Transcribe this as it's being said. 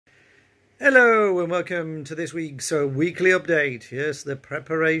Hello and welcome to this week's weekly update. Yes, the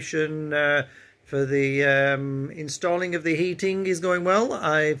preparation for the installing of the heating is going well.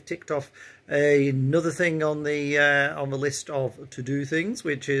 I've ticked off another thing on the list of to-do things,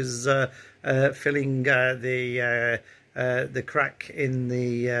 which is filling the crack in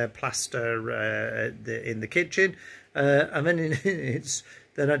the plaster in the kitchen, and then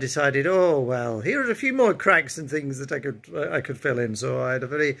then I decided, oh well, here are a few more cracks and things that I could fill in. So I had a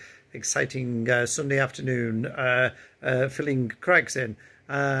very exciting Sunday afternoon filling cracks in,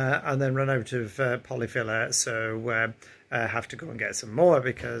 and then run out of polyfiller, so I have to go and get some more,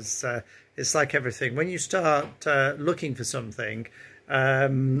 because it's like everything. When you start looking for something,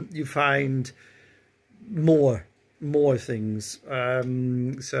 you find more things.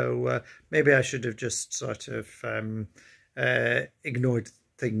 So maybe I should have just sort of ignored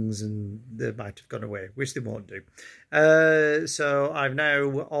things and they might have gone away, which they won't do. So I've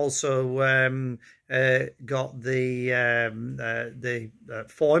now also got the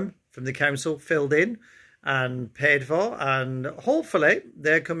form from the council filled in and paid for, and hopefully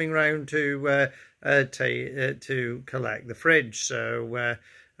they're coming round to collect the fridge. So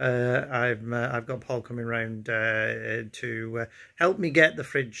I've got Paul coming round to help me get the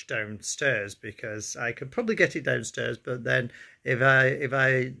fridge downstairs, because I could probably get it downstairs, but then if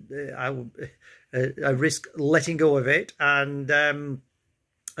I risk letting go of it and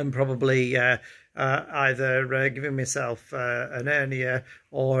probably either giving myself an hernia,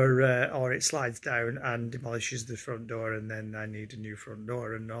 or it slides down and demolishes the front door, and then I need a new front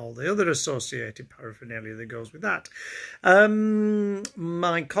door and all the other associated paraphernalia that goes with that.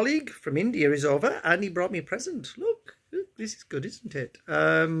 My colleague from India is over and he brought me a present. Look, this is good, isn't it?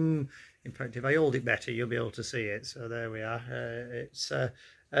 In fact, if I hold it better, you'll be able to see it. So there we are. It's I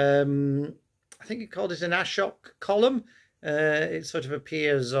think he called it an Ashok column. It sort of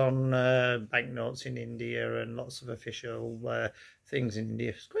appears on banknotes in India and lots of official things in India.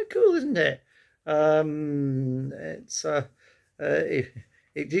 It's quite cool, isn't it?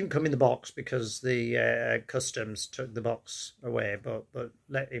 It didn't come in the box because the customs took the box away, but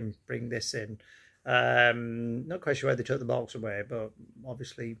let him bring this in. Not quite sure why they took the box away, but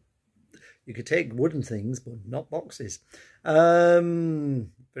obviously you could take wooden things, but not boxes.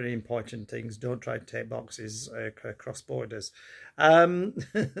 Very important things. Don't try to take boxes across borders. Yeah,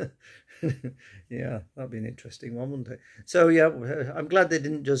 that'd be an interesting one, wouldn't it? So yeah, I'm glad they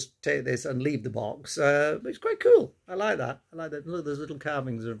didn't just take this and leave the box. But it's quite cool. I like that. I like that. Look, there's little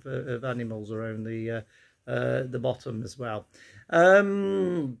carvings of animals around the bottom as well.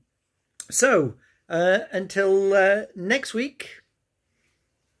 So until next week.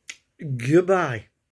 Goodbye.